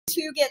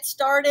to get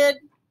started.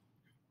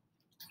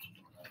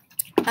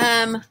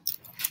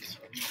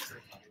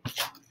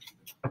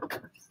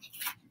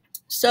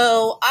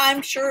 So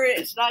I'm sure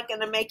it's not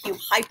going to make you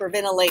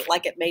hyperventilate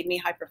like it made me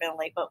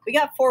hyperventilate, but we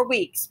got 4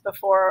 weeks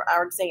before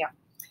our exam.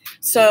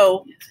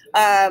 So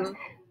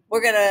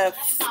we're going to,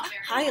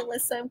 hi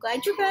Alyssa, I'm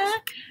glad you're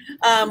back.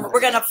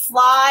 We're going to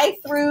fly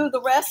through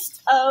the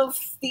rest of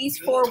these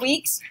 4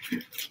 weeks.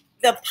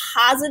 The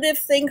positive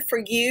thing for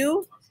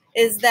you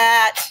is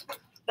that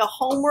the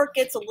homework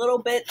gets a little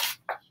bit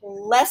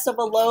less of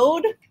a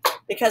load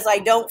because I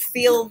don't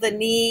feel the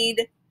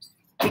need,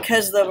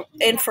 because the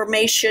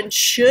information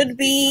should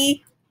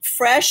be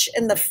fresh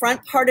in the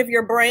front part of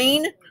your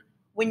brain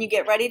when you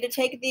get ready to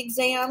take the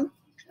exam.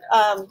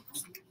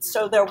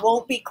 So there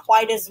won't be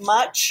quite as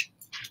much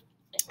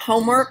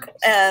homework,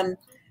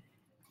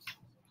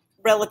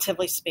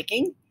 relatively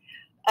speaking.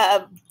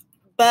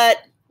 But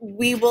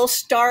we will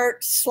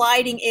start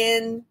sliding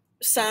in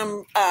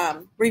some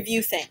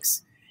review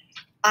things.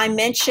 I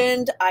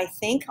mentioned, I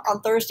think, on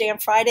Thursday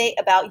and Friday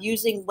about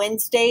using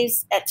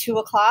Wednesdays at 2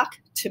 o'clock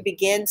to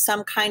begin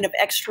some kind of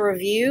extra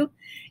review.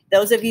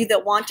 Those of you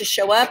that want to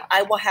show up,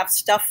 I will have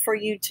stuff for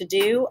you to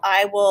do.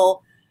 I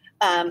will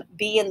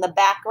be in the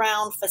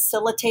background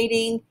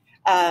facilitating.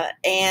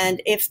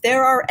 And if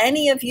there are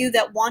any of you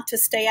that want to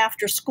stay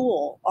after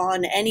school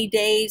on any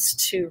days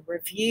to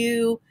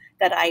review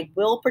that I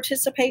will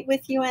participate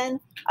with you in,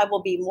 I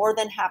will be more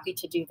than happy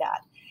to do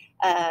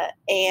that.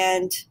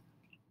 And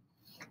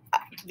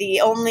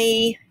the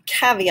only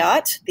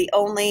caveat, the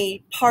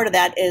only part of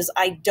that is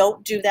I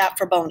don't do that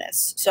for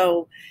bonus.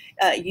 So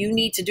you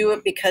need to do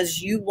it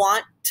because you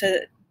want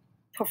to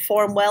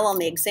perform well on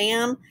the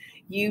exam.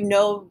 You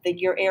know that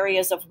your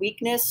areas of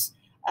weakness,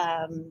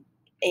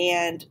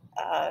 and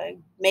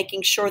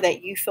making sure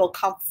that you feel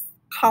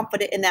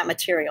confident in that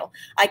material.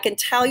 I can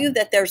tell you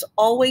that there's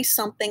always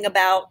something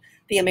about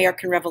the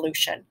American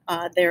Revolution.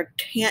 There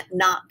can't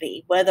not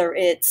be, whether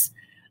it's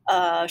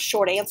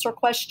short answer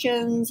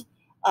questions.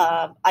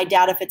 I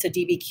doubt if it's a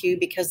DBQ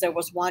because there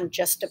was one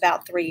just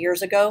about 3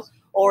 years ago,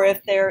 or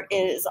if there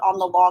is on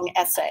the long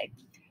essay.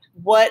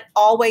 What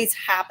always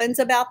happens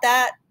about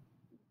that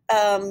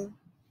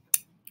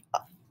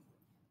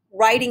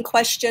writing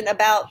question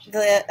about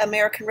the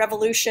American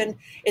Revolution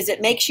is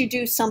it makes you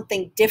do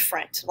something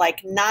different,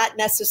 like not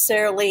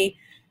necessarily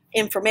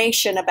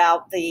information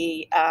about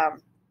the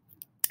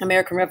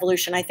American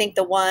Revolution. I think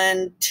the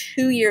one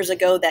 2 years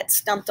ago that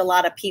stumped a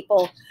lot of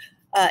people,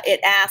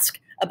 it asked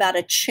about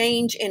a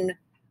change in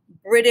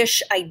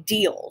British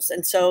ideals.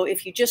 And so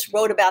if you just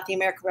wrote about the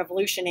American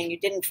Revolution and you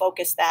didn't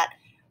focus that,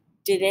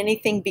 did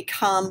anything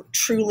become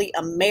truly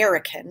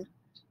American?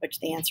 Which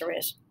the answer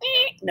is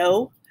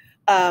no.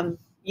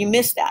 You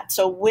missed that.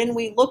 So when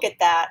we look at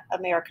that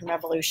American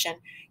Revolution,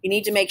 you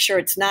need to make sure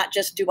it's not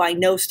just, do I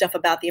know stuff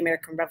about the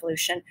American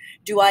Revolution?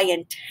 Do I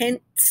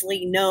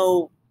intensely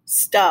know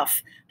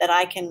stuff that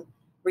I can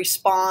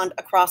respond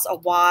across a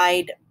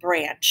wide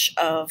branch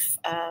of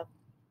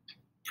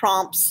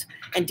prompts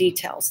and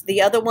details?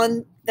 The other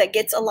one that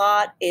gets a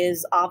lot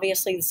is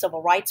obviously the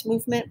civil rights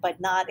movement, but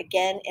not,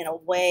 again, in a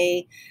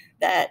way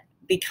that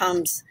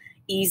becomes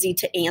easy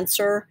to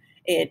answer.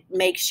 It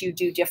makes you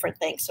do different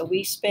things. So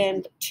we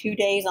spend 2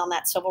 days on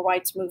that civil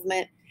rights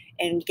movement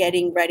and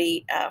getting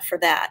ready for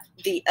that.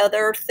 The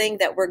other thing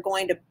that we're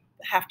going to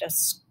have to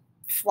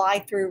fly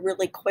through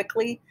really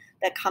quickly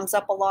that comes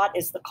up a lot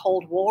is the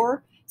Cold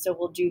War. So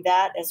we'll do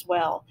that as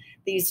well.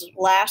 These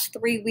last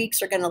 3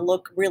 weeks are going to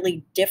look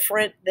really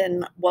different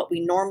than what we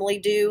normally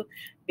do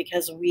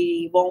because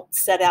we won't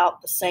set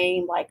out the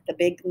same, like the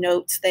big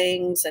notes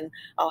things, and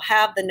I'll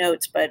have the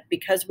notes, but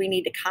because we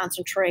need to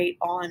concentrate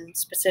on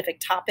specific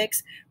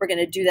topics, we're going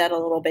to do that a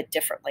little bit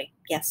differently.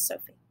 Yes,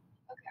 Sophie?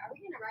 Okay, are we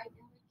going to write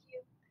down with you?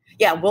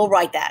 Yeah, we'll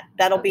write that.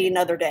 That'll be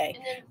another day.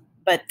 Then,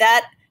 but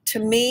that, to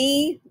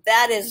me,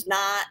 that is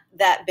not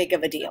that big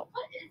of a deal.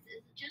 What is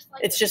it? Just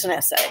like it's just an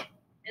essay.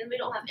 And we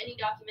don't have any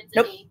documents?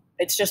 Nope.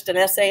 It's just an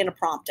essay and a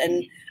prompt.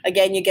 And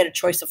again, you get a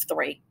choice of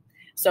 3.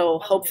 So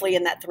hopefully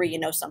in that 3, you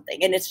know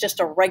something. And it's just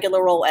a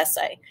regular old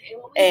essay.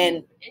 Okay,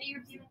 and any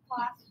review in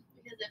class?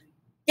 Because if,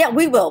 yeah,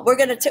 we will.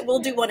 We'll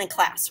do one in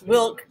class.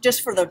 We'll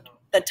just for the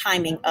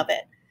touning of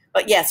it.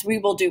 But yes, we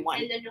will do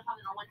one. And then you'll have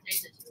it on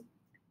Wednesdays too,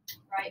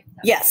 right?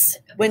 Yes.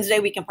 Wednesday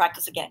we can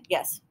practice again.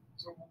 Yes.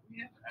 So will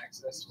we have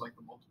access to like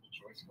the multiple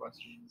choice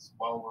questions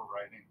while we're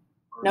writing?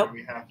 Or Nope. Do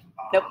we have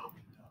Nope.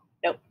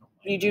 Nope.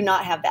 You do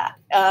not have that.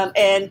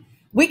 And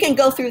we can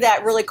go through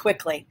that really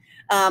quickly.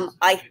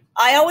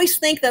 I always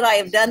think that I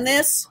have done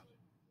this,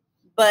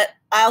 but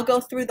I'll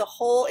go through the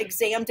whole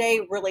exam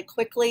day really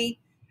quickly.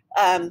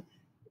 The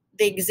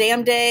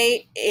exam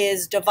day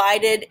is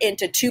divided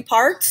into 2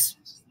 parts,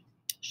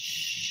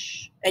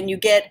 and you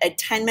get a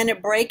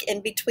 10-minute break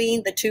in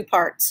between the 2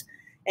 parts.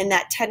 In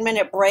that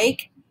 10-minute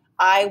break,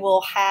 I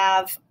will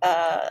have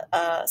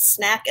a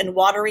snack and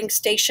watering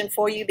station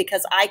for you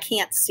because I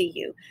can't see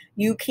you.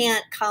 You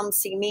can't come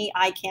see me.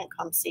 I can't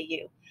come see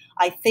you.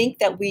 I think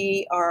that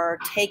we are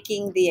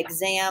taking the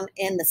exam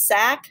in the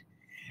SAC.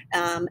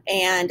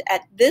 And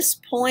at this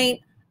point,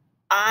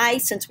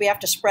 since we have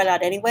to spread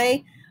out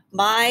anyway,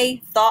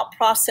 my thought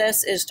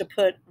process is to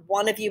put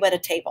one of you at a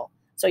table.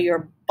 So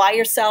you're by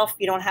yourself.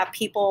 You don't have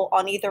people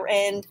on either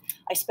end.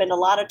 I spend a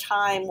lot of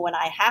time when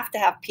I have to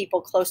have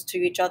people close to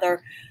each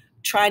other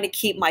trying to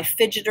keep my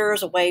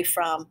fidgeters away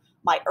from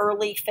my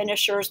early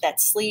finishers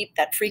that sleep,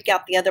 that freak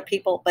out the other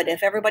people. But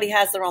if everybody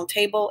has their own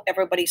table,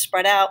 everybody's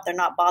spread out, they're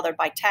not bothered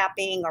by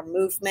tapping or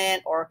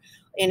movement or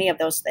any of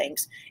those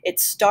things. It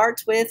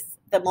starts with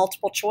the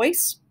multiple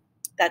choice.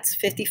 That's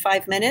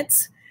 55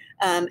 minutes.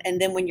 And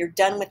then when you're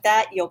done with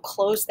that, you'll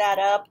close that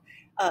up.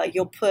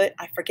 You'll put,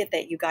 I forget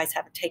that you guys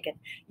haven't taken,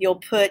 you'll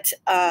put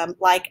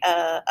like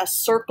a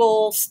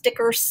circle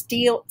sticker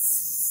seal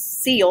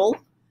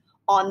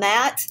on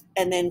that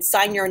and then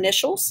sign your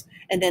initials.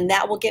 And then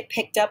that will get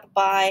picked up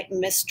by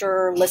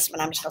Mr. Listman.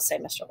 I'm just going to say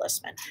Mr.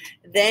 Listman.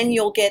 Then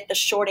you'll get the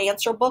short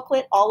answer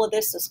booklet. All of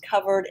this is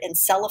covered in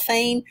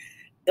cellophane.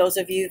 Those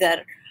of you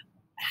that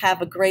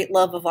have a great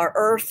love of our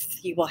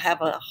earth, you will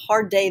have a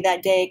hard day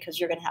that day because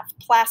you're going to have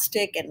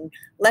plastic and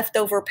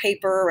leftover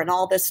paper and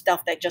all this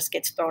stuff that just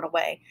gets thrown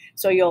away.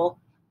 So you'll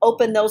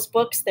open those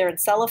books. They're in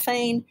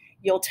cellophane.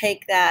 You'll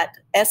take that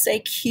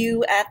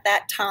SAQ at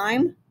that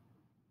time.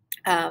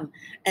 And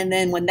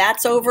then when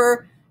that's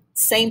over,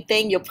 same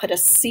thing, you'll put a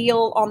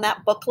seal on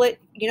that booklet.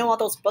 You know all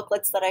those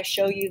booklets that I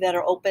show you that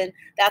are open?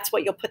 That's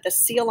what you'll put the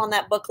seal on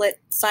that booklet,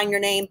 sign your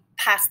name,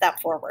 pass that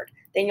forward.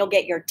 Then you'll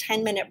get your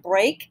 10-minute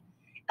break,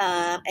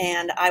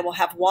 and I will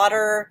have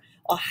water.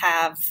 I'll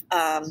have,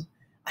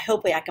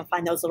 hopefully I can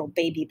find those little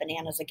baby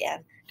bananas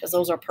again because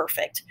those are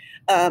perfect.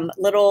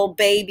 Little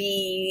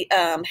baby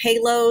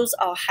halos.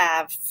 I'll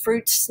have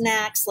fruit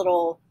snacks,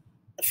 little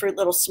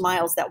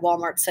smiles that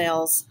Walmart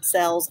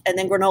sells, and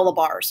then granola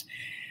bars.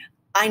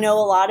 I know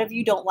a lot of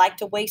you don't like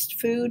to waste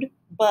food,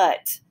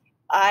 but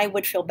I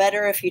would feel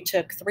better if you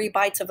took 3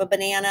 bites of a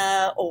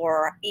banana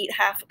or eat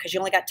half because you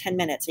only got 10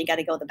 minutes. You got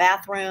to go to the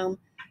bathroom,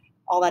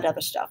 all that other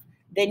stuff.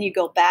 Then you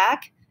go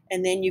back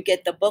and then you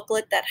get the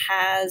booklet that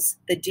has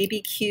the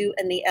DBQ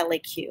and the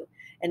LAQ.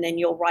 And then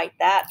you'll write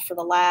that for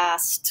the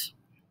last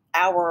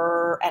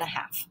hour and a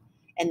half.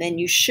 And then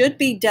you should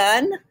be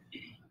done.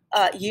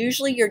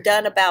 Usually you're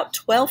done about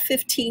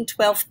 12:15,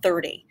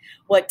 12:30.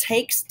 What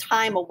takes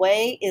time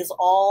away is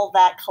all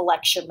that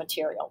collection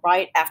material,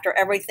 right? After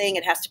everything,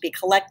 it has to be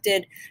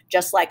collected,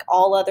 just like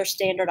all other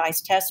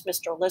standardized tests.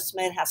 Mr.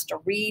 Listman has to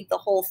read the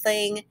whole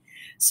thing.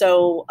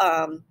 So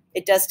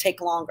it does take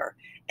longer.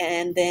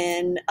 And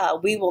then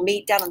we will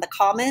meet down in the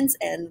commons.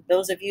 And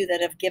those of you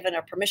that have given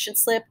a permission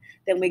slip,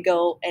 then we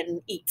go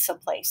and eat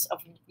someplace of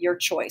your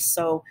choice.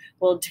 So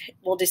we'll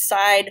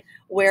decide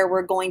where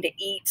we're going to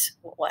eat.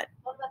 What?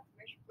 What about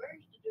permission?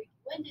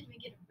 When did we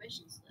get a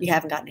permission slip? You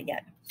haven't gotten it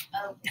yet.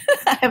 Oh.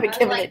 I haven't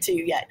given it to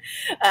you yet.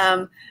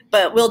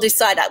 But we'll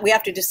decide. We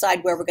have to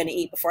decide where we're going to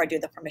eat before I do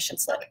the permission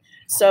slip.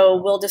 So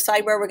we'll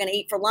decide where we're going to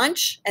eat for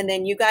lunch, and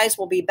then you guys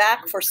will be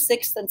back for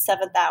 6th and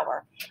 7th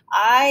hour.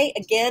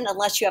 Again,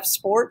 unless you have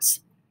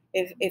sports,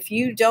 if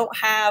you don't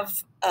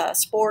have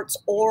sports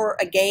or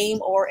a game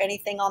or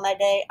anything on that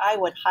day, I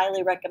would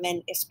highly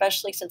recommend,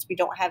 especially since we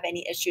don't have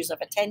any issues of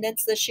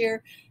attendance this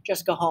year,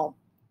 just go home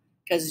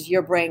because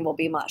your brain will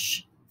be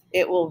mush.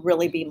 It will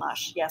really be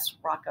mush. Yes,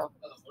 Rocco.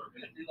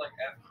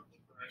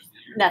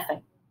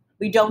 Nothing.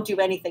 We don't do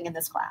anything in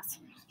this class.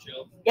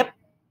 Yep.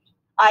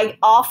 I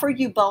offer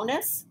you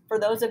bonus for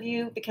those of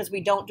you because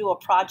we don't do a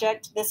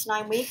project this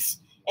 9 weeks,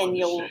 and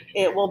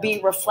it will be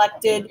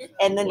reflected.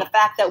 And then the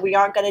fact that we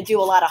aren't going to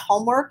do a lot of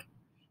homework,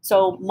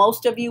 so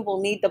most of you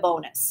will need the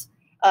bonus.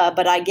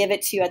 But I give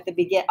it to you at the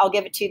beginning. I'll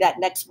give it to you that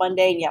next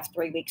Monday, and you have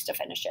 3 weeks to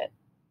finish it.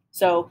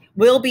 So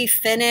we'll be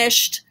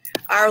finished.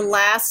 Our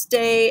last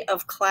day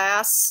of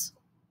class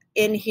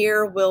in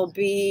here will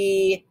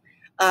be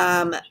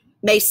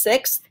May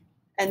 6th,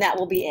 and that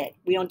will be it.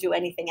 We don't do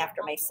anything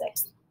after May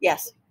 6th.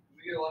 Yes.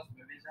 We get a lot of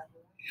movies after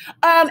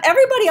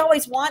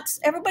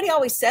that? Everybody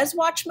always says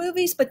watch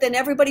movies, but then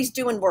everybody's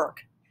doing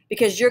work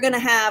because you're going to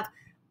have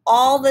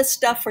all this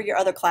stuff for your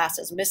other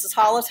classes. Mrs.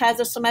 Hollis has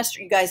a semester.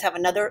 Don't you guys have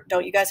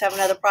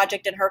another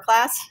project in her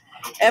class?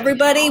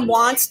 Everybody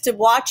wants to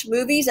watch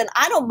movies, and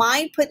I don't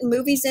mind putting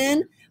movies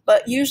in,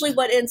 but usually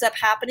what ends up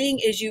happening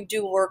is you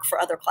do work for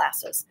other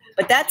classes.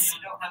 But that's,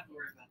 You don't have to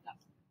worry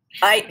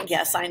about that.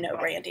 yes, I know,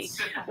 Randy.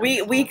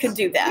 We could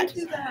do that.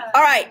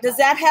 All right, does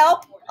that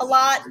help a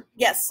lot?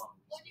 Yes.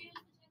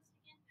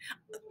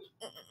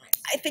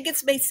 I think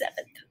it's May 7th.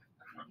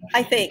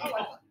 I think.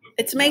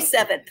 It's May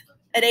 7th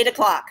at 8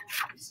 o'clock.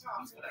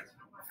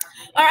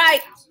 All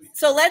right,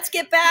 so let's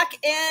get back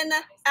in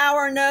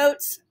our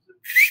notes.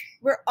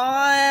 We're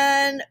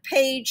on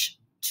page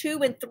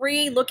 2 and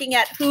 3, looking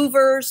at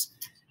Hoover's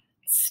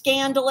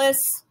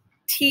Scandalous,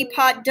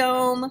 Teapot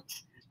Dome,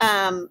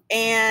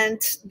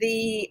 and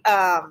the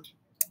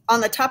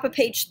on the top of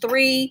page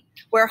 3,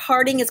 where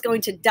Harding is going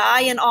to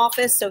die in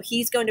office. So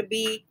he's going to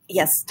be,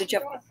 yes, did you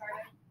have,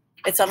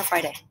 it's on a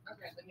Friday.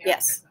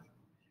 Yes.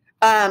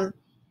 Harding's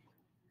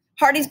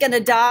going to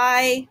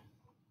die,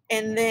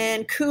 and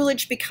then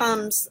Coolidge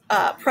becomes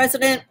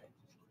president.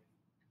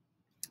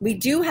 We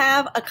do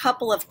have a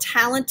couple of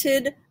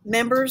talented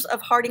members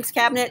of Harding's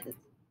cabinet,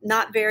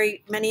 not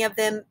very many of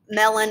them.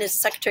 Mellon is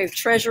Secretary of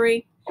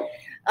Treasury.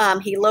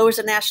 He lowers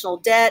the national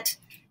debt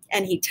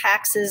and he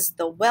taxes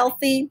the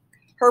wealthy.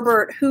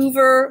 Herbert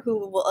Hoover,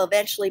 who will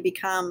eventually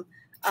become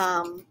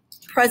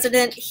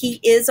president, he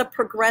is a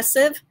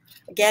progressive.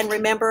 Again,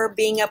 remember,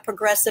 being a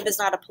progressive is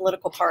not a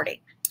political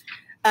party.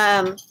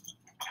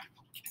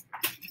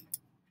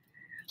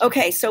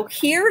 Okay, so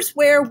here's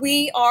where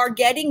we are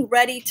getting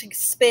ready to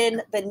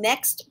spend the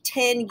next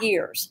 10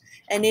 years.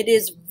 And it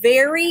is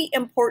very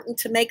important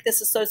to make this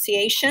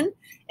association,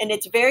 and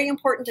it's very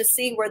important to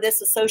see where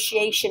this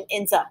association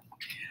ends up.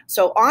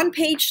 So on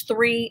page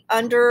 3,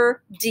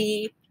 under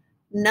D,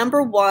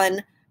 number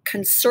 1,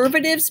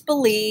 conservatives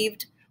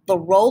believed the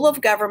role of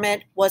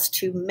government was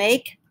to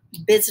make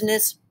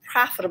business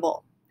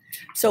profitable.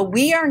 So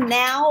we are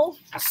now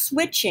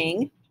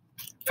switching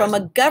from a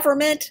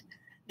government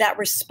that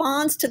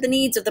responds to the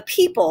needs of the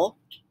people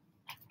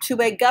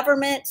to a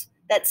government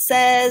that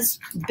says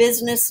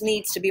business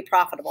needs to be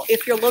profitable.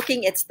 If you're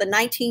looking, it's the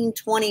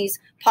 1920s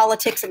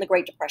politics and the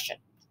Great Depression.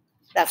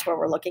 That's where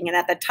we're looking. And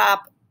at the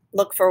top,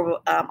 look for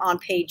on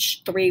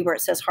page 3 where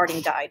it says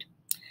Harding died.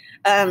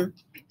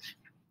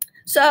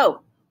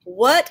 So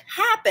what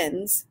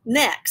happens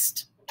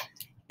next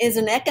is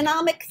an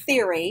economic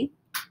theory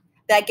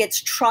that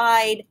gets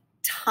tried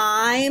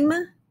time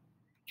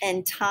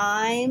and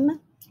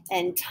time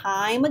and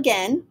time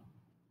again.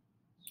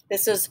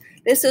 This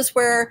is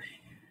where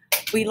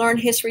we learn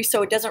history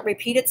so it doesn't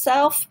repeat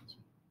itself.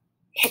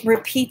 It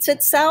repeats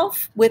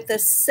itself with the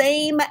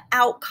same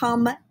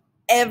outcome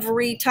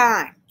every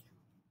time.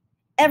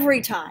 Every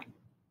time.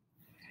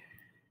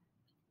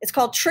 It's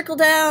called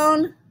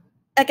trickle-down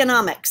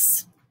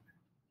economics.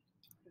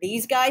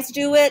 These guys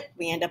do it,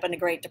 we end up in a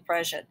Great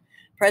Depression.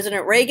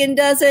 President Reagan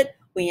does it,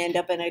 we end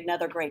up in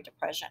another Great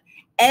Depression.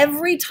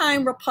 Every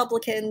time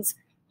Republicans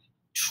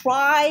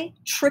try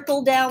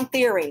trickle-down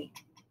theory,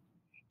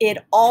 it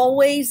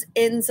always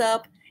ends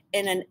up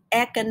in an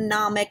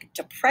economic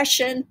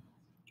depression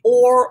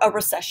or a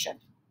recession.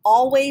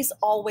 Always,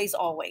 always,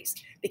 always.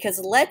 Because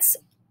let's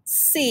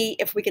see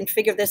if we can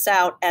figure this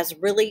out as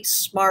really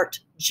smart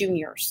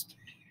juniors.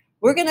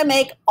 We're going to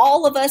make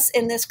all of us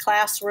in this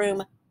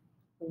classroom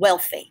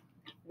wealthy.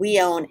 We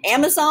own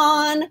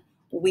Amazon,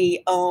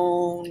 we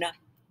own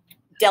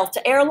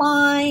Delta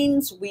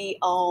Airlines, we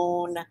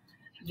own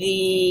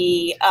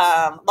the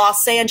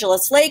Los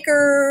Angeles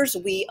Lakers,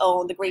 we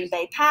own the Green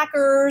Bay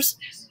Packers.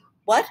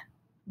 What?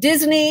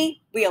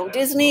 Disney, we own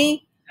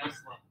Disney.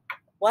 Tesla.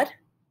 What?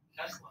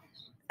 Tesla.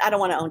 I don't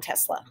want to own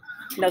Tesla.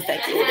 No,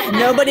 thank you.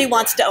 Nobody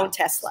wants to own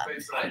Tesla.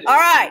 All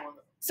right.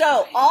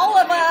 So all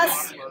of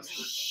us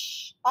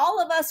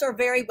are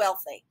very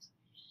wealthy,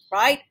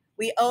 right?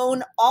 We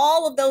own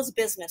all of those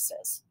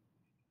businesses.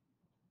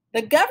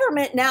 The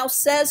government now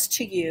says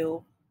to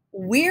you,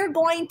 we're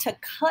going to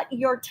cut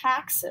your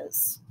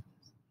taxes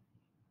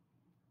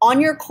on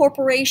your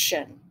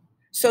corporation.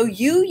 So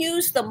you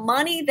use the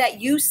money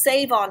that you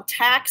save on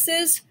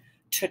taxes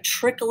to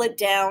trickle it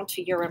down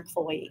to your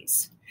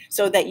employees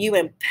so that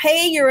you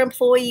pay your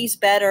employees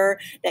better,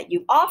 that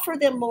you offer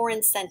them more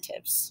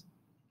incentives.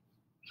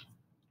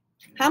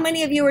 How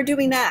many of you are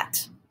doing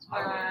that?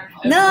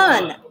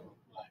 None.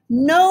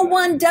 No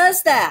one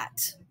does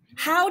that.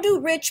 How do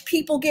rich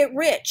people get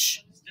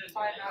rich?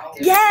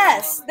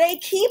 Yes, they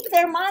keep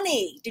their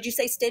money. Did you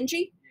say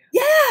stingy?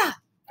 Yeah,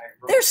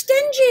 they're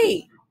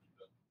stingy.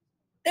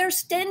 They're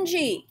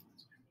stingy.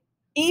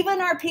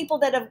 Even our people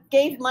that have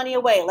gave money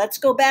away. Let's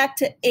go back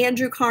to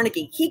Andrew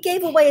Carnegie. He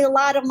gave away a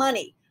lot of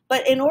money.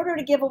 But in order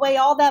to give away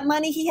all that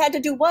money, he had to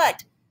do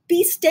what?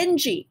 Be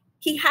stingy.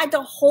 He had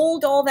to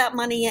hold all that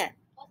money in.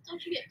 Well,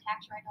 don't you get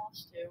tax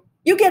write-offs too?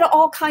 You get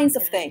all kinds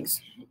of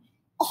things.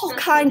 All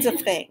kinds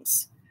of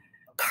things.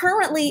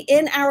 Currently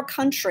in our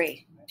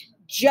country,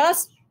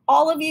 just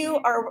all of you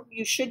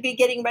should be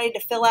getting ready to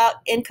fill out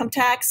income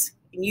tax,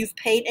 and you've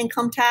paid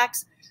income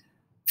tax.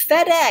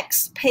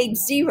 FedEx paid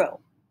 0.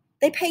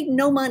 They paid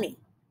no money.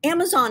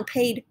 Amazon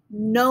paid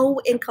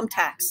no income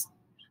tax.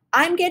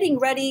 I'm getting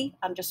ready,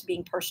 I'm just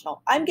being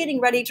personal, I'm getting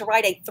ready to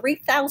write a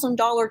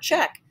 $3,000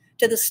 check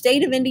to the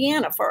state of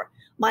Indiana for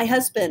my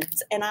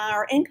husband's and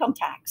our income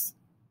tax.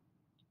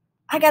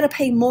 I got to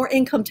pay more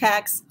income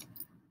tax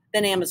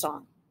than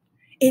Amazon.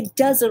 It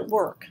doesn't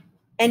work.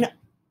 And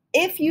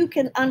if you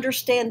can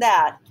understand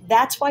that,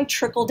 that's why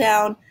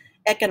trickle-down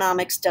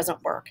economics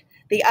doesn't work.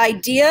 The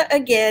idea,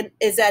 again,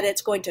 is that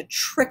it's going to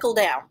trickle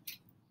down.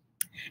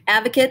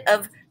 Advocate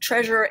of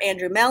Treasurer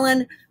Andrew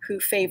Mellon, who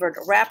favored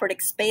rapid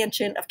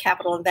expansion of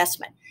capital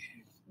investment.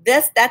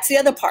 That's the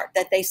other part,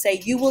 that they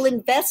say you will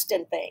invest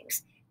in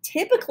things.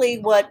 Typically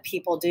what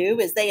people do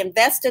is they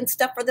invest in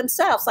stuff for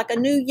themselves, like a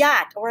new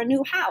yacht or a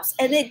new house,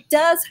 and it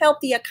does help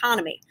the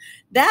economy.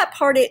 That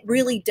part it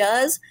really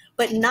does,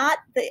 but not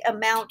the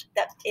amount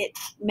that it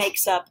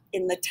makes up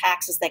in the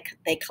taxes that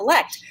they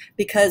collect.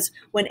 Because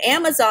when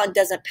Amazon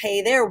doesn't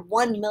pay their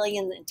 $1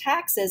 million in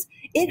taxes,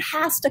 it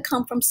has to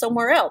come from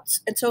somewhere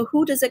else. And so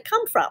who does it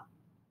come from?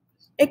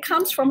 It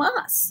comes from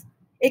us.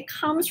 It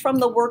comes from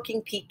the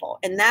working people,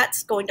 and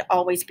that's going to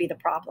always be the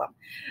problem.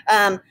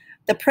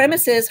 The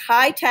premise is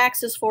high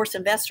taxes force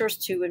investors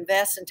to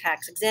invest in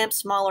tax-exempt,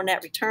 smaller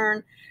net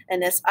return,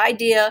 and this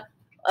idea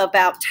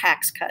about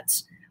tax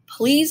cuts.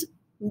 Please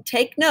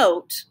take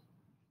note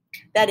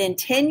that in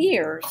 10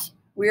 years,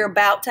 we're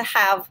about to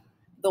have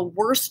the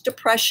worst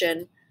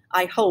depression,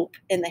 I hope,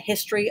 in the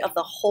history of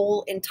the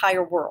whole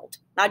entire world,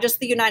 not just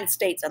the United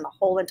States and the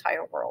whole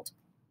entire world.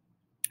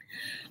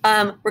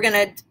 We're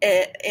going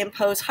to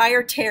impose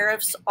higher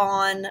tariffs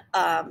on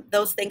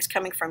those things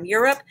coming from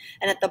Europe.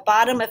 And at the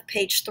bottom of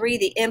page 3,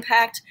 the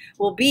impact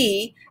will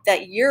be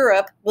that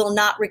Europe will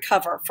not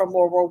recover from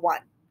World War I.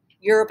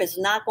 Europe is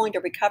not going to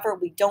recover.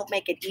 We don't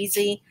make it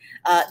easy.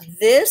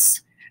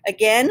 This,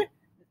 again,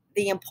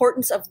 the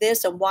importance of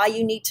this and why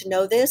you need to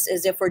know this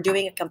is if we're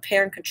doing a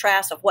compare and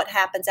contrast of what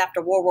happens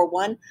after World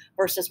War I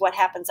versus what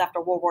happens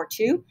after World War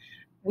II,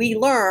 we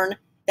learn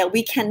that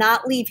we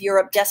cannot leave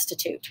Europe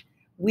destitute.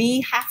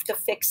 We have to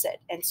fix it.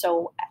 And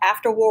so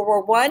after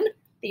World War I,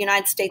 the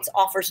United States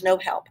offers no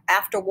help.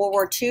 After World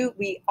War II,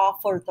 we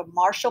offer the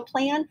Marshall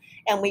Plan,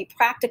 and we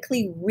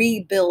practically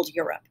rebuild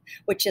Europe,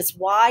 which is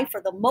why,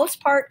 for the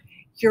most part,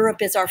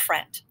 Europe is our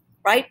friend,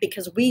 right?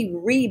 Because we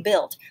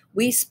rebuilt.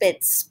 We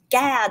spent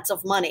scads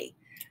of money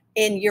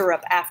in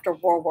Europe after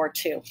World War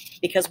II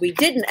because we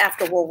didn't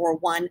after World War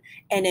I,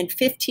 and in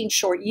 15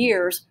 short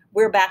years,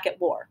 we're back at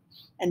war.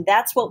 And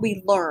that's what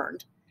we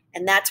learned.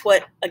 And that's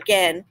what,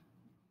 again,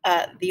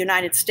 the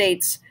United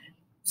States'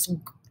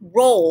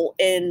 role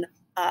in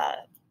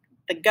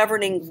the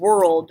governing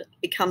world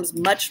becomes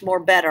much more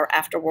better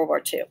after World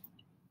War II.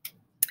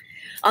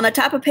 On the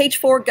top of page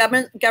 4,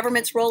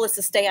 government's role is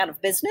to stay out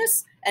of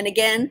business. And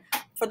again,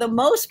 for the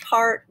most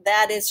part,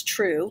 that is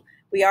true.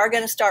 We are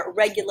going to start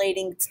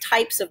regulating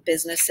types of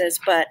businesses,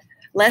 but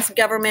less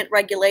government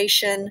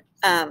regulation,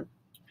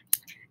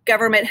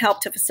 government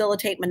help to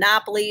facilitate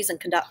monopolies and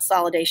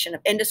consolidation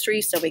of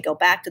industry. So we go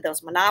back to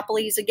those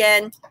monopolies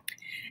again.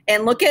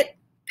 And look at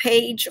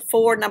page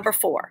 4, number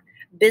 4.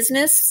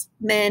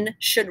 Businessmen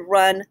should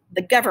run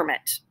the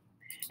government.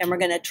 And we're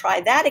going to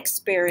try that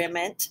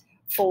experiment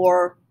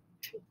for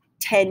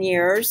 10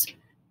 years.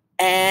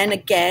 And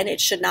again,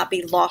 it should not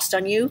be lost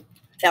on you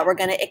that we're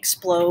going to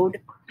explode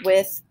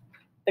with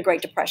the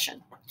Great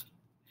Depression.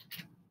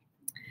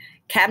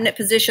 Cabinet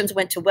positions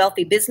went to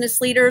wealthy business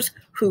leaders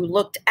who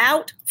looked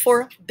out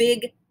for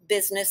big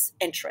business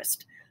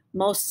interest,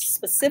 most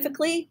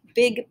specifically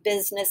big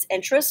business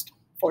interest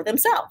for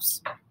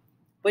themselves,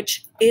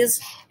 which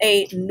is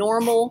a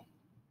normal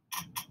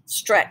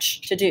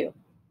stretch to do,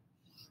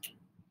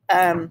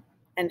 and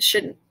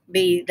shouldn't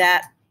be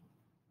that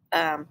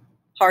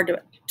hard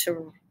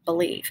to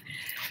believe.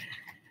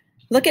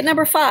 Look at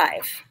number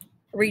 5,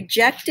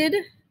 rejected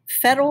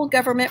federal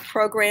government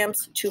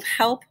programs to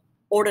help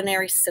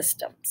ordinary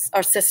citizens.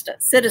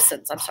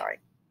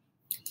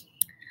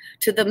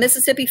 To the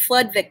Mississippi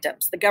flood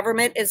victims, the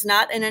government is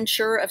not an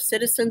insurer of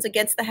citizens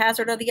against the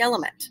hazard of the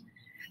element.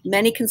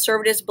 Many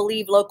conservatives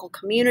believe local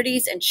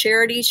communities and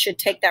charities should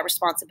take that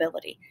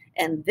responsibility.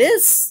 And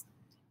this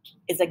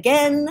is,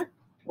 again,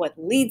 what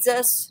leads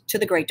us to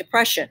the Great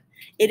Depression.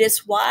 It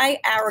is why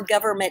our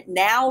government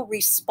now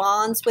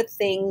responds with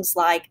things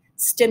like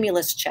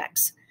stimulus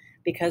checks,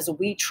 because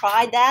we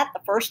tried that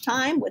the first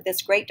time with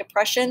this Great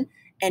Depression,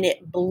 and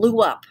it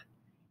blew up.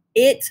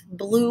 It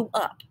blew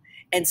up.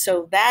 And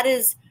so that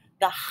is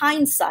the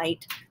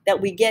hindsight that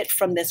we get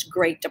from this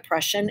Great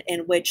Depression,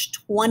 in which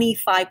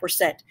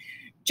 25%,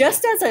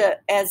 just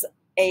as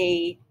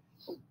a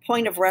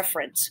point of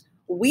reference,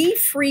 we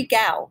freak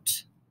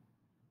out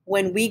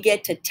when we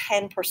get to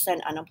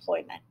 10%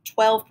 unemployment,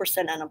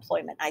 12%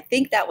 unemployment. I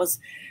think that was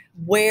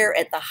where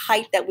at the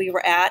height that we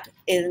were at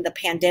in the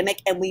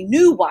pandemic, and we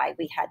knew why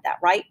we had that,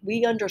 right?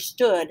 We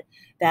understood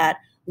that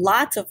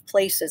lots of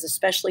places,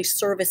 especially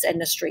service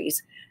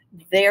industries,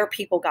 their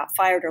people got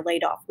fired or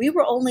laid off. We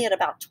were only at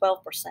about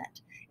 12%.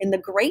 In the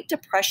Great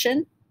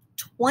Depression,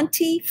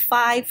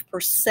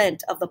 25%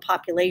 of the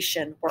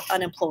population were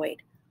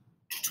unemployed.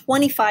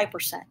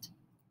 25%.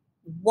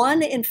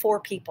 1 in 4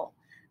 people.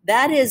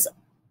 That is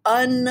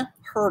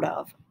unheard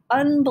of.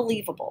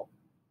 Unbelievable.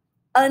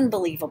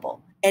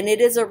 Unbelievable. And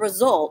it is a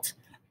result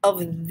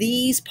of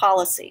these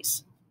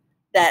policies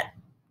that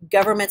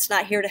government's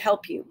not here to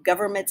help you.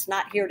 Government's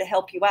not here to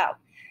help you out.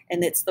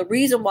 And it's the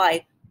reason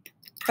why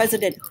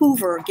President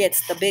Hoover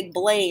gets the big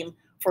blame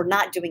for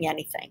not doing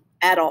anything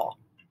at all.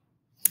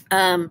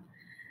 On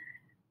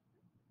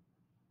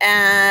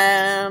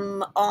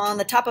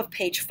the top of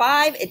page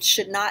 5, it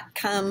should not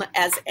come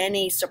as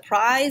any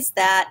surprise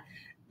that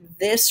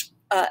this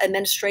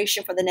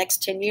administration for the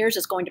next 10 years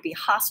is going to be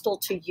hostile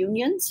to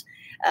unions.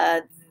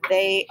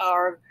 They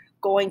are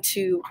going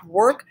to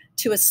work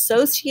to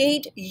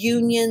associate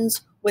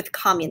unions with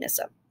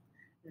communism.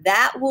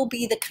 That will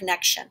be the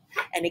connection.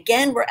 And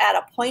again, we're at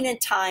a point in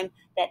time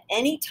that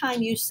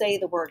anytime you say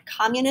the word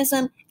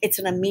communism, it's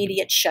an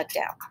immediate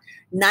shutdown.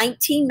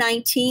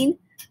 1919,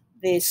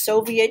 the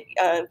Soviet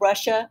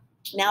Russia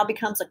now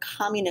becomes a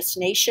communist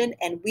nation,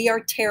 and we are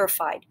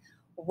terrified.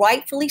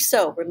 rightfully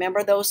so.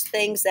 Remember those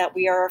things that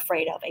we are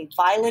afraid of, a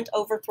violent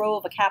overthrow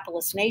of a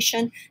capitalist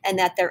nation, and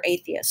that they're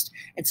atheist.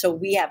 And so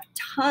we have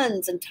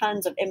tons and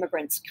tons of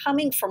immigrants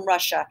coming from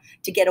Russia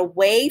to get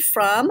away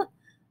from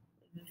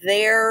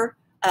their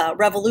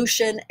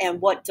revolution and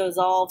what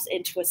dissolves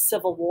into a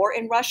civil war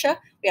in Russia.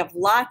 We have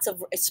lots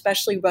of,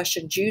 especially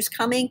Russian Jews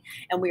coming,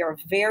 and we are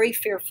very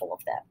fearful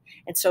of them.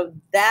 And so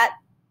that,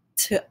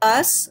 to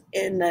us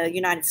in the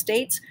United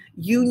States,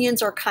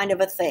 unions are kind of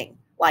a thing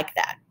like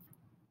that.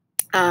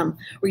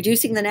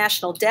 Reducing the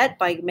national debt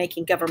by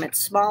making government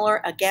smaller.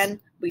 Again,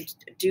 we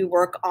do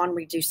work on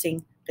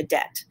reducing the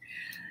debt.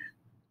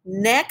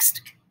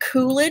 Next,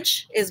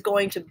 Coolidge is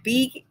going to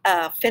be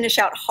finish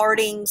out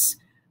Harding's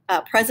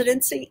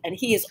presidency, and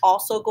he is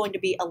also going to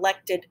be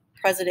elected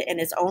president in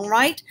his own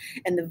right.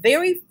 And the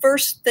very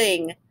first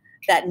thing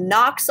that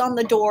knocks on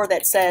the door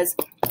that says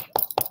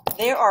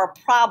there are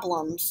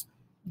problems,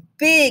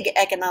 big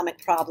economic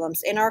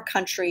problems in our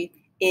country,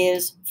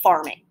 is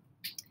farming.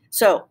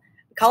 So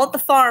we call it the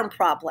farm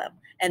problem.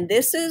 And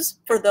this is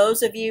for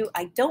those of you,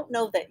 I don't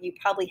know that you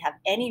probably have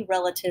any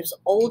relatives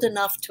old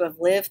enough to have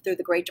lived through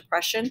the Great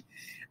Depression,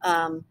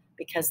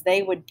 because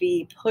they would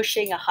be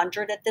pushing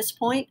 100 at this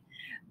point.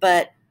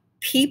 But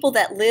people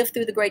that lived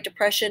through the Great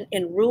Depression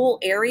in rural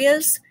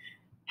areas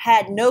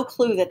had no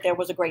clue that there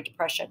was a Great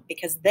Depression,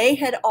 because they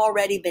had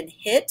already been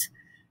hit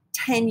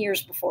 10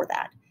 years before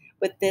that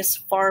with this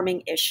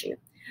farming issue.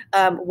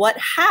 What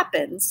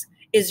happens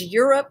is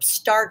Europe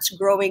starts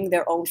growing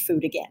their own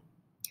food again.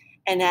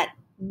 And at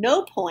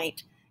no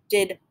point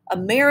did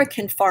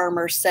American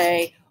farmers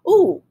say,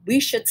 "Ooh, we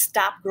should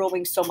stop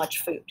growing so much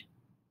food,"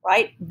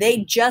 right? They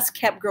just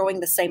kept growing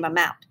the same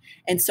amount.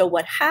 And so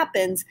what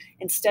happens,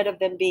 instead of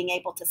them being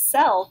able to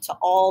sell to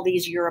all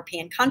these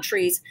European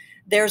countries,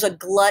 there's a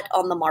glut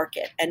on the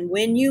market. And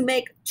when you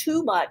make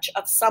too much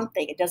of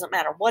something, it doesn't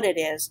matter what it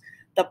is,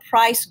 the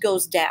price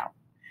goes down.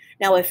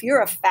 Now, if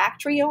you're a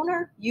factory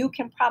owner, you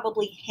can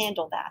probably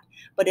handle that.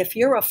 But if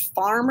you're a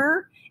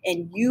farmer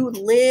and you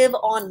live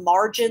on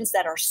margins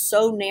that are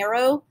so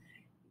narrow,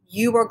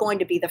 you are going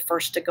to be the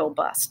first to go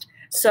bust.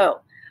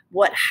 So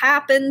what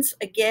happens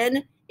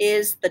again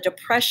is the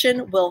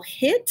Depression will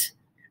hit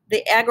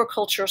the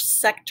agriculture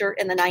sector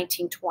in the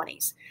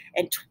 1920s,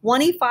 and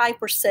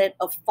 25%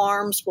 of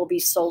farms will be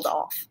sold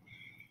off.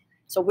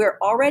 So we're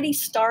already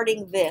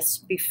starting this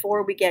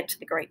before we get to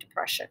the Great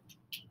Depression.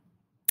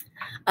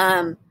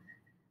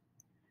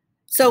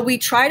 So we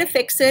try to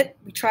fix it.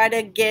 We try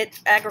to get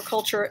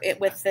agriculture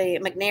with the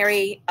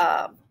McNary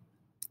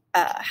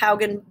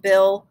Haugen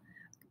bill.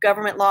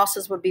 Government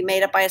losses would be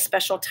made up by a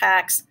special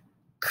tax.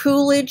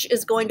 Coolidge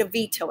is going to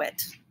veto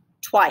it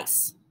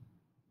twice.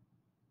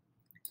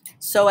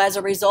 So as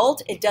a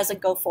result, it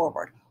doesn't go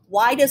forward.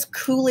 Why does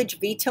Coolidge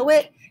veto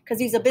it? Because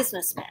he's a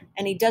businessman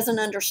and he doesn't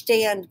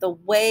understand the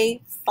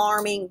way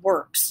farming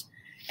works.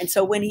 And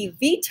so when he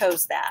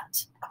vetoes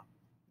that,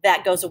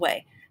 that goes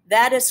away.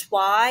 That is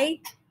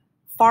why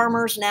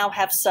farmers now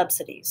have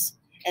subsidies.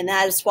 And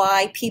that is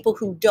why people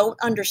who don't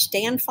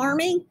understand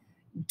farming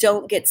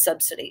don't get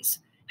subsidies.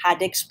 Had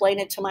to explain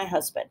it to my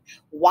husband.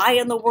 Why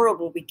in the world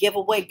would we give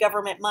away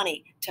government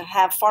money to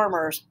have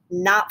farmers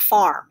not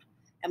farm?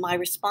 And my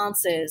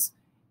response is,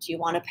 do you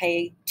want to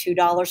pay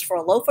 $2 for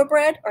a loaf of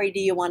bread, or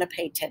do you want to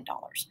pay $10?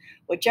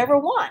 Whichever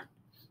one.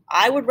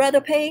 I would rather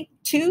pay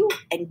 $2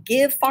 and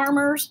give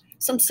farmers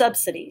some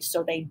subsidies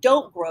so they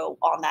don't grow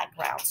on that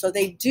ground, so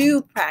they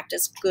do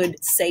practice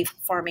good, safe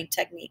farming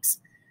techniques.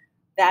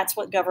 That's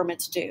what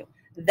governments do.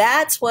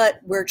 That's what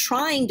we're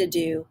trying to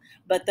do,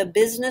 but the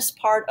business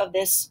part of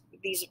these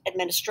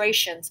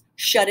administrations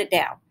shut it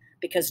down,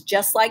 because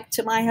just like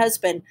to my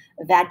husband,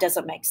 that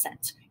doesn't make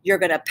sense. You're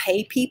going to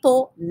pay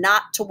people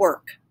not to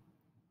work.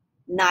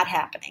 Not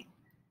happening.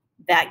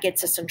 That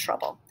gets us in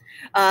trouble.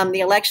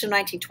 The election of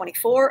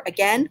 1924,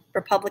 again,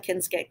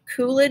 Republicans get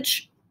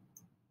Coolidge.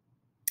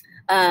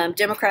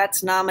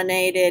 Democrats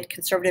nominated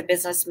conservative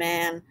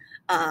businessman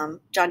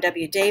John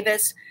W.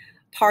 Davis.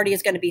 Party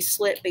is going to be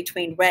split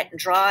between wet and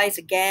dries,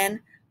 again,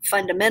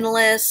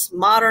 fundamentalists,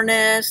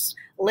 modernists,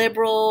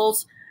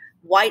 liberals,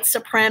 white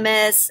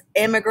supremacists,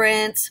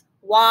 immigrants,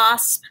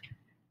 WASP.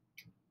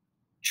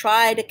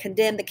 Try to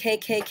condemn the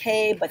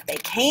KKK, but they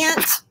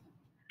can't.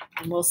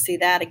 And we'll see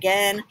that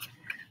again.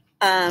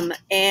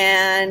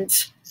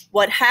 And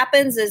what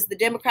happens is the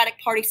Democratic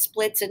Party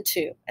splits in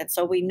two. And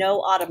so we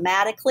know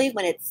automatically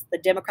when it's the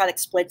Democratic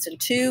splits in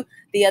two,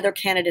 the other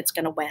candidate's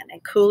going to win.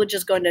 And Coolidge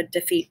is going to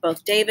defeat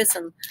both Davis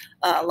and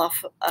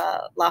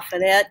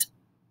Lafayette.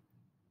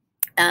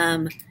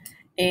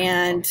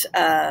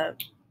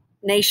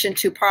 Nation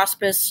too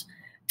prosperous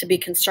to be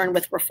concerned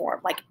with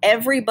reform. Like,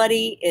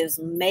 everybody is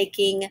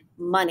making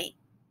money.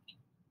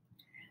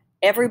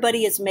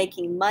 Everybody is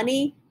making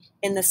money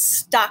in the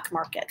stock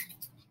market.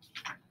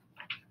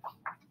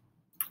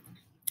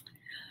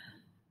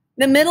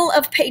 The middle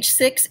of page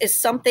 6 is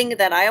something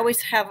that I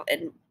always have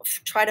and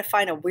try to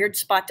find a weird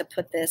spot to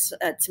put this.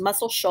 It's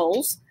Muscle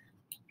Shoals,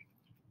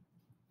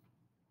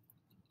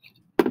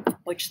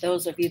 which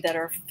those of you that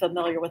are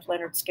familiar with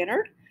Leonard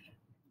Skinner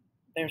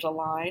There's a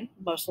line,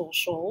 Muscle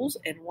Shoals,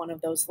 in one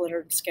of those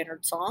Lynyrd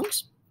Skynyrd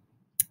songs.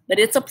 But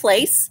it's a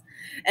place,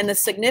 and the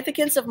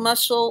significance of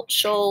Muscle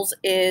Shoals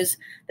is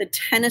the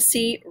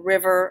Tennessee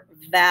River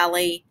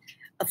Valley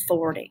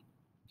Authority.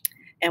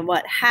 And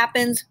what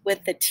happens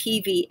with the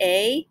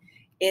TVA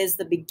is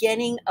the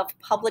beginning of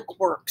public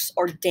works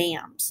or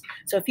dams.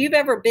 So if you've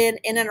ever been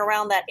in and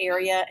around that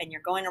area and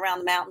you're going around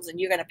the mountains and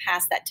you're going to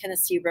pass that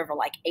Tennessee River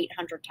like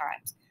 800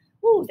 times.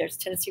 Oh, there's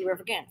Tennessee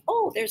River again.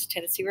 Oh, there's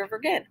Tennessee River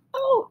again.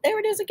 Oh, there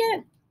it is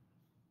again.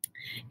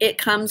 It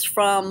comes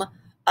from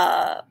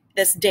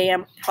this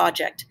dam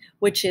project,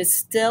 which is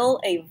still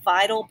a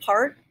vital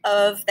part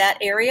of that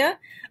area.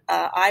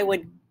 I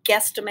would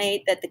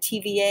guesstimate that the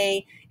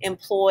TVA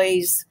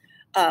employs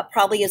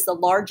probably is the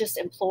largest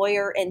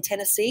employer in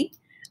Tennessee.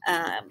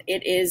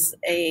 It is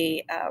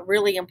a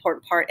really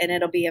important part, and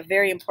it'll be a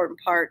very important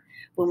part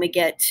when we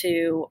get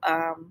to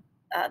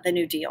the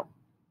New Deal.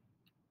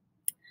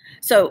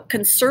 So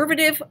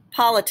conservative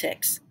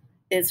politics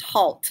is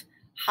HALT,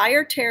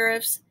 higher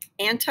tariffs,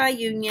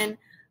 anti-union,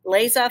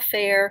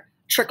 laissez-faire,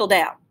 trickle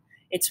down.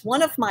 It's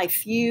one of my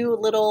few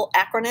little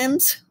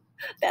acronyms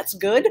that's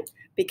good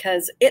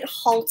because it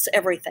halts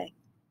everything.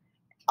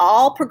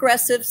 All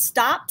progressive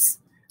stops,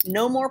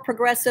 no more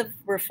progressive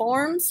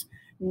reforms,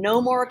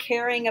 no more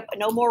caring,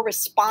 no more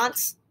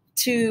response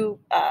to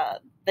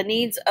the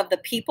needs of the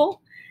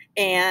people.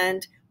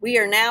 And we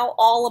are now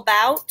all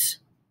about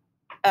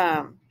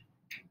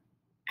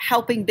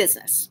helping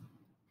business.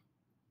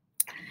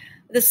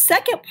 The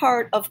second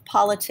part of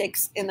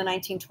politics in the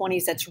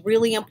 1920s that's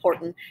really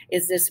important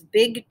is this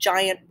big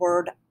giant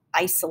word,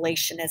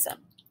 isolationism.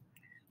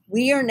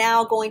 We are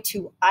now going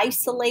to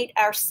isolate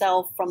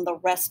ourselves from the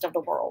rest of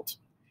the world.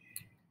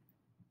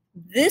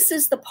 This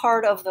is the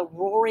part of the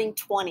Roaring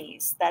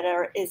 20s that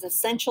is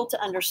essential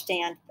to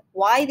understand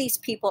why these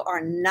people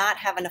are not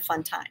having a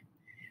fun time.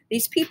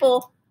 These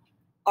people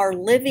are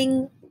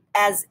living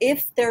as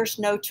if there's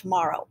no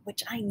tomorrow,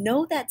 which I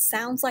know that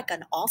sounds like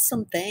an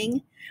awesome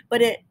thing,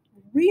 but it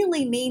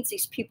really means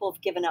these people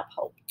have given up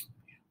hope.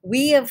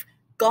 We have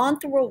gone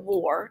through a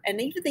war, and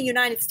even the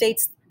United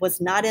States was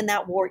not in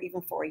that war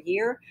even for a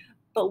year,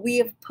 but we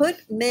have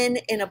put men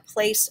in a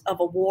place of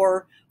a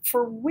war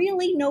for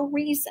really no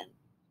reason.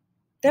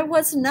 There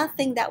was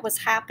nothing that was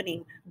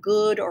happening,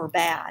 good or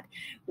bad.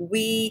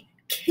 We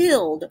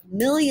killed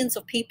millions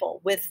of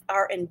people with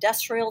our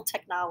industrial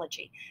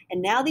technology.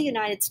 And now the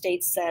United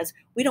States says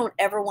we don't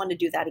ever want to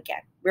do that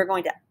again. We're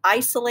going to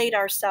isolate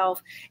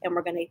ourselves and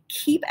we're going to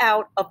keep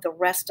out of the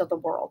rest of the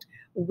world.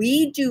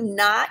 We do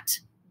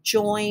not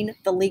join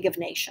the League of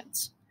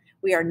Nations.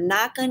 We are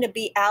not going to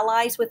be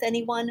allies with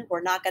anyone.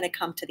 We're not going to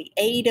come to the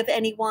aid of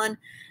anyone.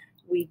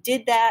 We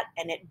did that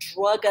and it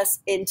drug us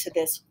into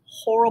this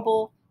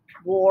horrible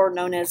war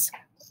known as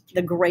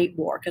the Great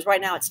War, because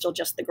right now it's still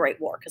just the Great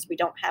War because we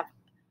don't have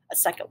a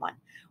second one.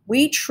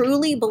 We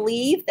truly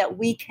believe that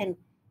we can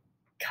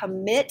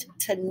commit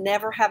to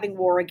never having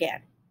war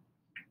again.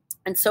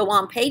 And so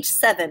on page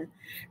 7,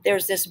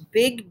 there's this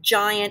big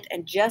giant,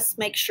 and just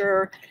make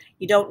sure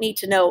you don't need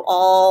to know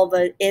all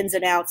the ins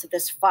and outs of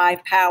this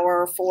 5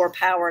 power, 4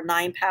 power,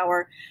 9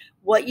 power.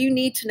 What you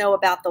need to know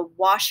about the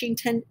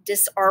Washington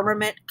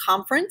Disarmament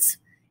Conference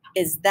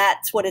is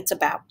that's what it's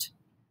about.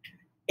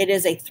 It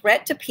is a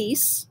threat to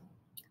peace.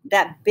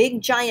 That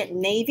big giant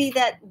navy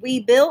that we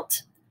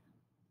built,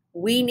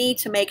 we need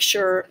to make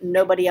sure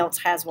nobody else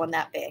has one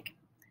that big.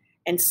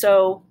 And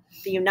so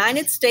the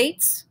United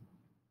States,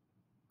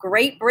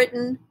 Great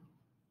Britain,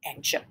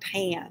 and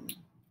Japan.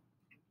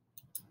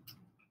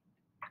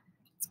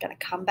 It's going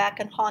to come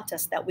back and haunt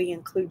us that we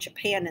include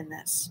Japan in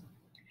this.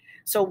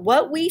 So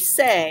what we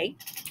say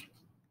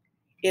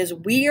is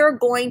we are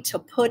going to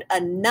put a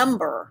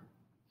number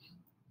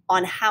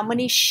on how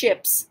many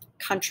ships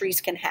countries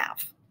can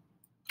have.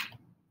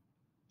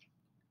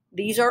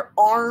 These are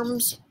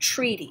arms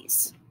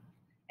treaties.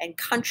 And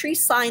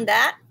countries sign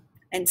that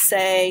and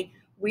say,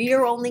 we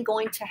are only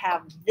going to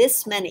have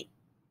this many.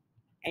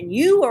 And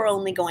you are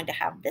only going to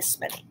have this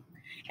many.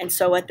 And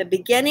so at the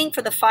beginning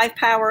for the 5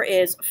 power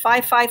is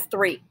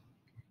 553.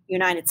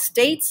 United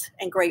States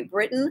and Great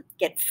Britain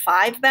get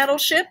 5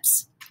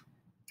 battleships.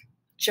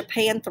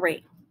 Japan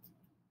 3.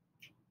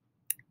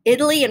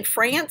 Italy and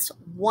France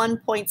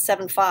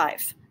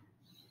 1.75.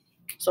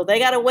 So they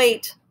got to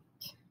wait.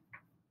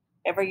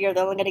 Every year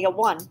they're only going to get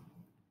 1.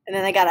 And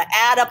then they got to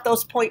add up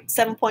those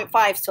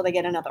 7.5s till they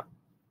get another.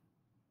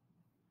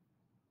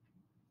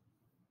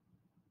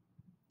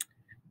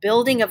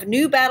 Building of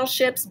new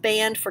battleships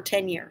banned for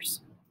 10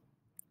 years.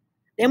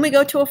 Then we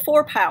go to a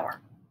 4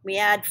 power. We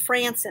add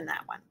France in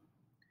that one.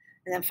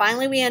 And then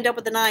finally we end up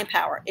with the 9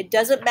 power. It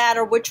doesn't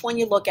matter which one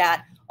you look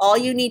at. All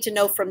you need to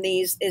know from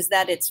these is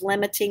that it's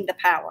limiting the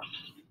power.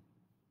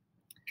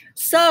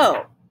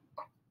 So,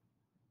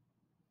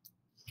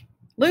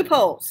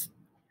 loopholes.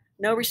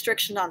 No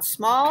restriction on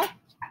small.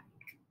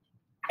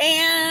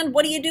 And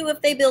what do you do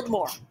if they build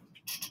more?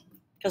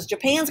 Because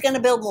Japan's going to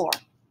build more.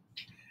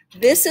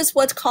 This is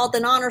what's called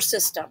an honor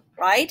system,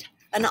 right?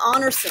 An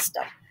honor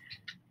system.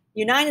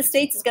 United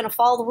States is going to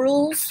follow the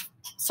rules.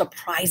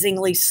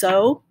 surprisingly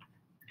so.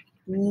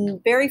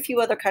 Very few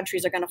other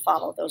countries are going to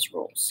follow those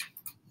rules.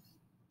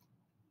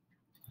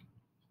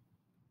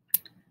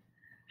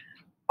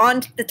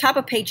 On the top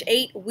of page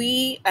 8,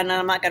 and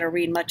I'm not going to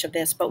read much of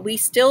this, but we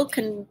still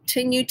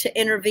continue to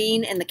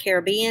intervene in the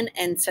Caribbean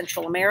and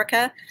Central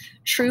America.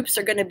 Troops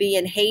are going to be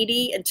in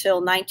Haiti until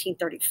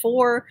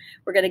 1934.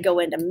 We're going to go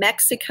into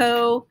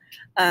Mexico.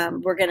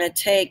 We're going to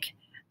take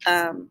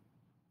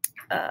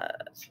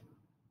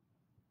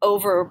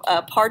over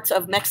parts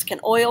of Mexican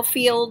oil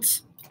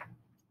fields.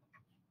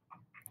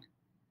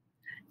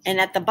 And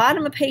at the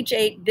bottom of page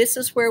 8, this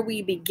is where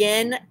we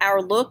begin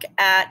our look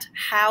at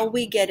how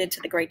we get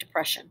into the Great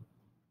Depression.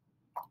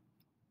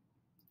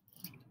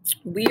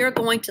 We are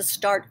going to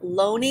start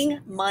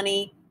loaning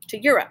money to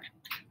Europe.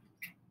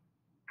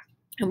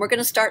 And we're going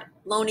to start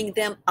loaning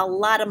them a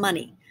lot of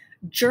money.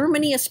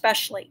 Germany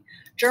especially.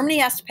 Germany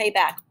has to pay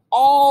back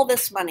all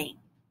this money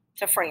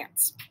to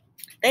France.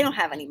 They don't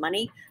have any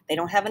money. They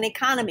don't have an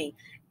economy.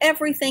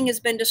 Everything has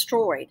been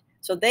destroyed.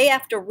 So they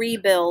have to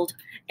rebuild,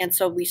 and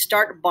so we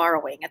start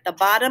borrowing. At the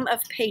bottom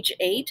of page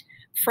 8,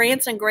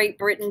 France and Great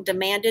Britain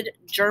demanded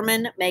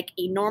German make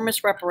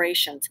enormous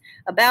reparations,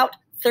 about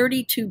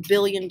 $32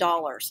 billion.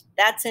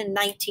 That's in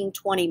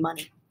 1920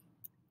 money.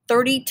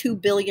 $32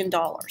 billion.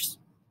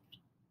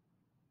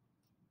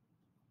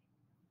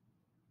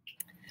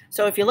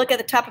 So if you look at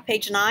the top of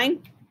page 9,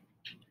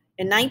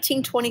 in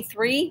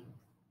 1923,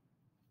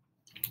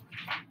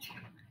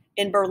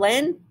 in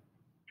Berlin,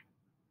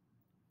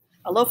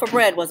 a loaf of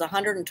bread was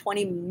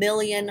 120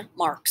 million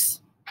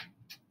marks.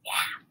 Yeah.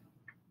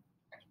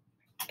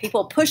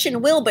 People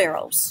pushing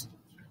wheelbarrows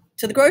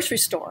to the grocery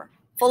store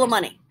full of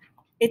money.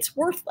 It's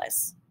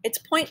worthless. It's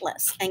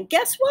pointless. And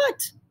guess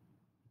what?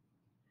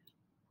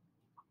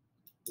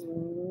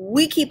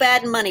 We keep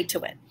adding money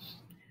to it.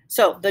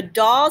 So the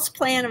Dawes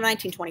Plan of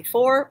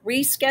 1924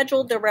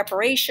 rescheduled the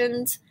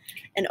reparations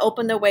and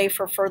opened the way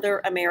for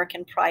further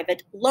American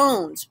private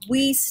loans.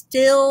 We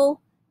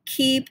still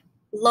keep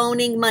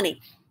loaning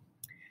money.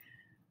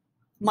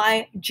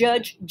 My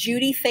Judge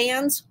Judy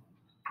fans,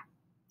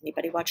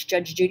 anybody watch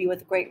Judge Judy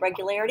with great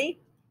regularity?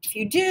 If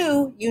you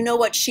do, you know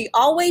what she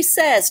always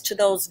says to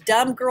those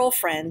dumb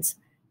girlfriends,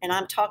 and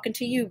I'm talking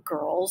to you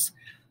girls,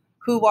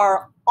 who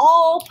are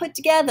all put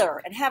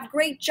together and have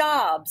great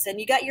jobs, and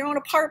you got your own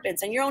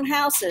apartments and your own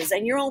houses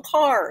and your own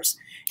cars.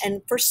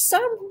 And for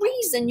some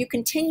reason, you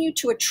continue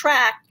to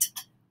attract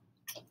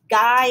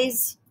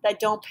guys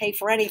that don't pay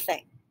for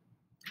anything.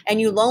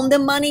 And you loan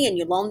them money, and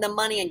you loan them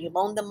money, and you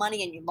loan them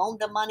money, and you loan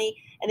them money,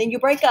 and then you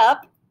break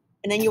up,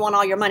 and then you want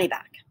all your money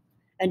back.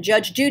 And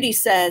Judge Judy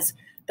says,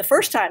 the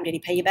first time, did he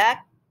pay you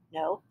back?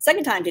 No.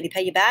 Second time, did he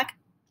pay you back?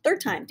 Third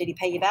time, did he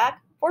pay you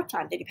back? Fourth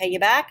time, did he pay you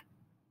back?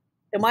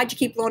 Then why'd you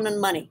keep loaning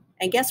money?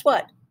 And guess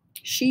what?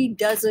 She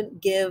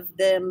doesn't give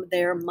them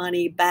their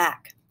money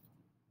back.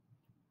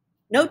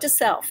 Note to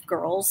self,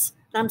 girls.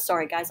 I'm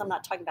sorry, guys. I'm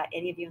not talking about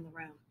any of you in the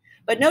room.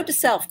 But note to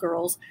self,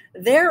 girls.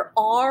 There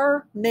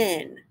are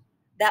men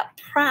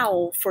that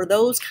prowl for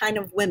those kind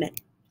of women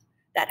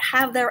that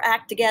have their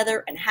act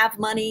together and have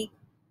money,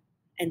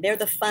 and they're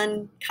the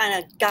fun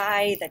kind of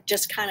guy that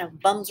just kind of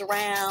bums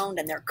around,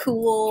 and they're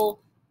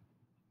cool,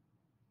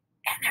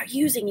 and they're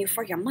using you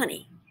for your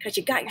money because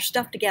you got your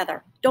stuff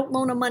together. Don't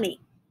loan them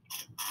money.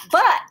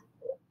 But,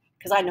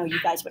 because I know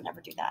you guys would never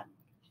do that.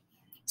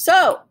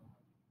 So,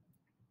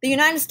 the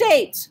United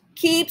States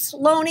keeps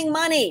loaning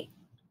money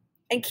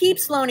and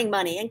keeps loaning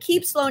money and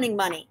keeps loaning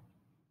money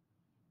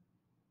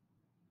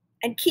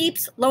and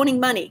keeps loaning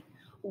money.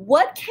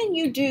 What can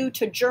you do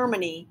to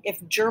Germany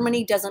if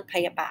Germany doesn't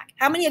pay it back?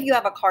 How many of you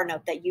have a car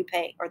note that you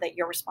pay or that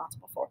you're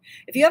responsible for?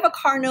 If you have a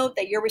car note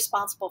that you're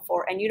responsible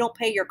for and you don't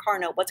pay your car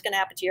note, what's going to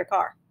happen to your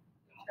car?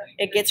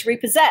 It gets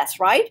repossessed,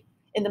 right?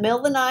 In the middle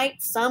of the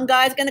night, some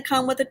guy's going to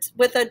come with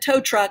a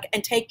tow truck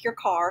and take your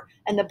car,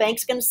 and the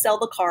bank's going to sell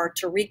the car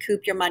to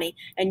recoup your money,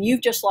 and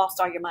you've just lost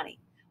all your money.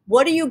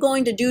 What are you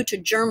going to do to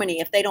Germany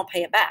if they don't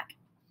pay it back?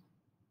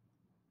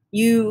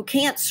 You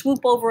can't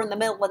swoop over in the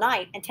middle of the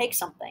night and take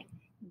something.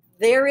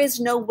 There is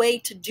no way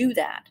to do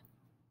that.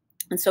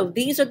 And so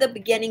these are the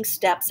beginning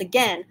steps,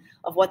 again,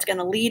 of what's going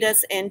to lead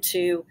us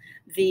into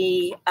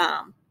the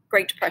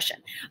Great Depression.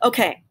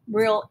 Okay,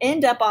 we'll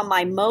end up on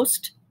my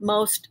most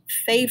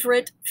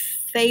favorite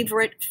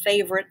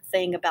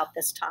thing about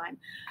this time.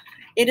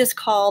 It is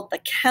called the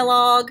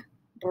Kellogg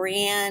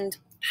Brand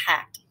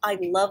Pact. I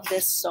love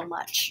this so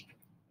much.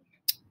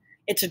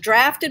 It's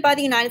drafted by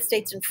the United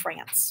States and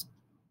France.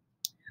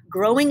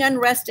 Growing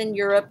unrest in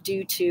Europe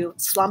due to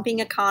slumping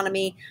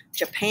economy,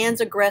 Japan's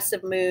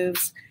aggressive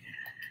moves.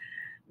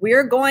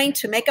 We're going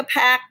to make a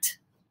pact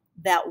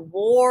that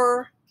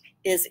war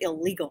is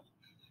illegal.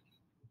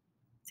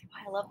 See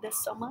why I love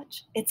this so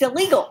much? It's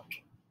illegal.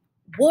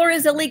 War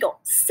is illegal.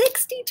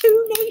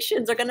 62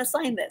 nations are going to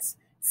sign this.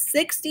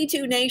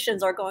 62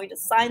 nations are going to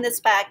sign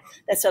this pact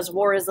that says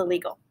war is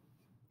illegal,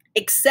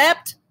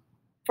 except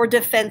for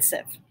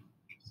defensive.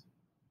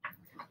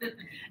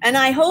 And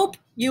I hope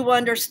you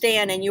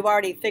understand, and you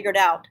already figured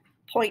out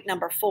point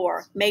number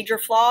 4. Major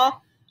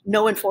flaw,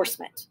 no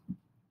enforcement.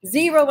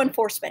 Zero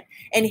enforcement.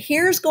 And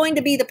here's going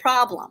to be the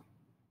problem.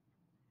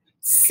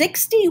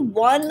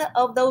 61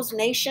 of those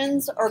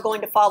nations are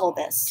going to follow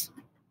this.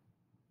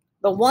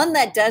 The one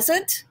that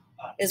doesn't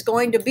is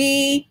going to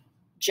be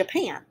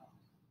Japan.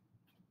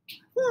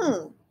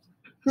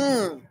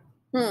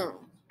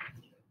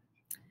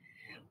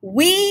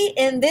 We,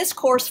 in this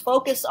course,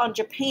 focus on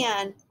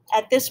Japan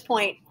at this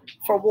point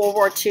for World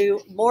War II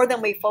more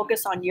than we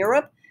focus on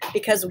Europe,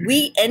 because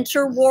we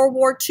enter World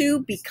War II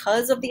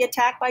because of the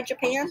attack by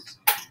Japan.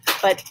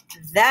 But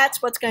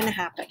that's what's going to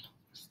happen.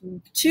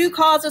 2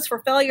 causes for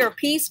failure of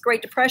peace: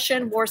 Great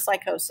Depression, war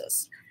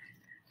psychosis.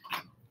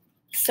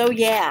 So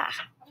yeah,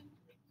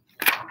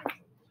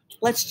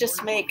 let's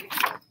just make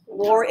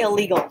war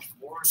illegal.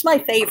 It's my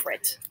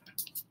favorite.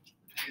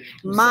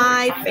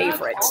 My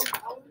favorite.